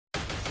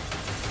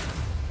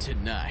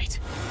tonight.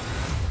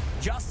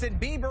 Justin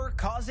Bieber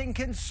causing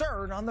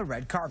concern on the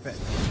red carpet.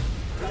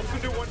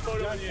 Let's do one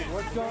photo.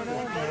 What's going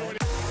on, man?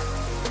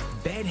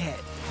 Bedhead,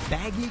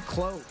 baggy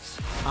clothes,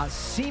 a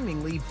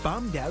seemingly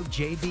bummed out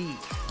JB.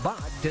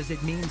 But does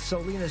it mean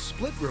Selena's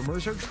split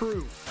rumors are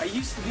true? I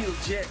used to be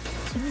legit,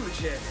 too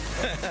legit.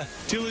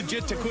 Too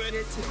legit to quit.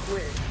 Legit to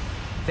quit.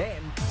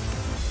 Then,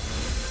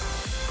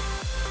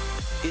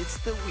 It's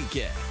the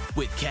weekend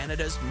with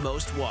Canada's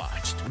most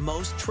watched,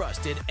 most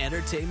trusted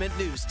entertainment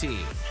news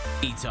team.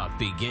 ETalk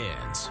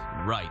begins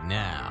right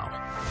now.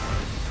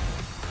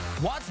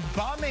 what's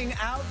bumming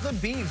out the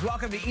Biebs?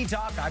 Welcome to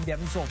ETalk. I'm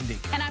Devin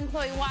Soltendieck. And I'm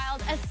Chloe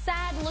Wild. A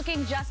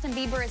sad-looking Justin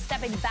Bieber is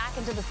stepping back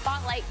into the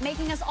spotlight,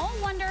 making us all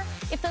wonder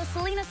if those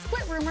Selena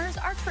split rumors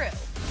are true.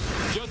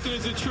 Justin,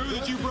 is it true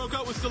that you broke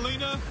up with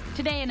Selena?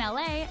 Today in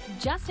LA,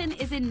 Justin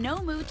is in no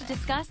mood to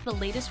discuss the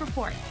latest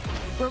reports.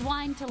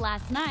 Rewind to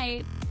last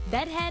night,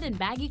 bedhead and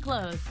baggy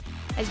clothes.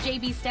 As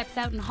JB steps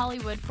out in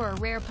Hollywood for a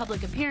rare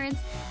public appearance,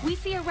 we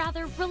see a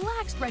rather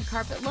relaxed red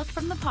carpet look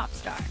from the pop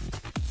star.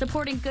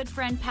 Supporting good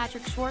friend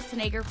Patrick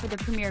Schwarzenegger for the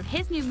premiere of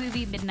his new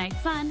movie, Midnight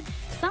Sun,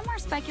 some are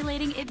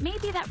speculating it may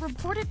be that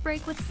reported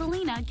break with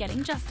Selena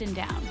getting Justin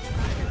down.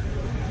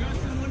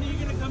 Justin, when are you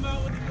going to come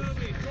out with the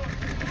movie?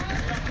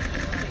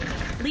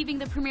 Leaving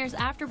the premiere's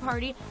after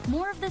party,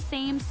 more of the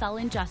same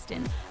sullen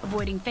Justin,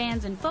 avoiding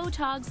fans and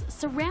photogs,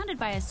 surrounded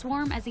by a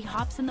swarm as he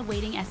hops in the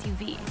waiting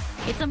SUV.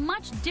 It's a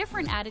much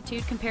different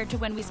attitude compared to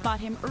when we spot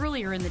him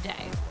earlier in the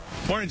day.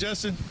 Morning,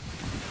 Justin.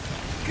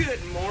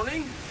 Good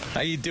morning. How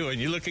you doing?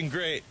 You looking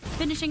great.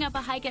 Finishing up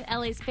a hike at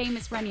LA's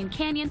famous Runyon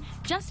Canyon,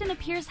 Justin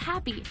appears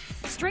happy,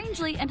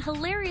 strangely and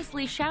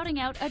hilariously shouting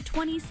out a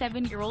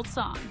 27-year-old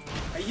song.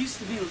 I used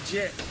to be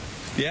legit,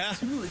 Yeah?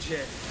 too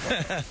legit.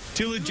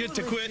 Too legit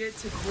to Too quit? legit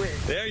to quit.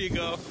 There you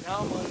go. Now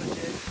I'm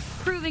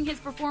unlegit. Proving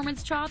his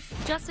performance chops,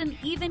 Justin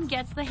even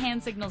gets the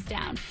hand signals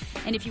down.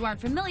 And if you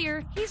aren't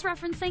familiar, he's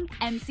referencing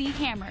MC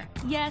Hammer.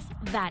 Yes,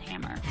 that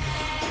hammer.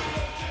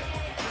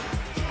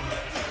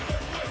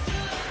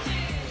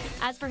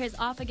 As for his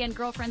off-again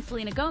girlfriend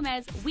Selena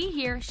Gomez, we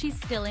hear she's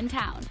still in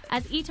town.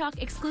 As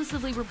ETalk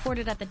exclusively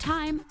reported at the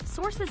time,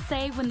 sources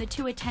say when the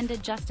two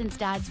attended Justin's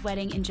dad's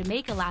wedding in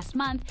Jamaica last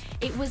month,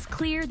 it was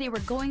clear they were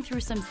going through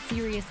some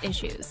serious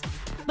issues.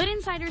 But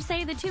insiders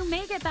say the two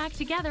may get back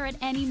together at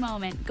any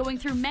moment, going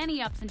through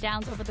many ups and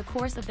downs over the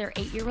course of their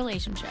 8-year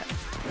relationship.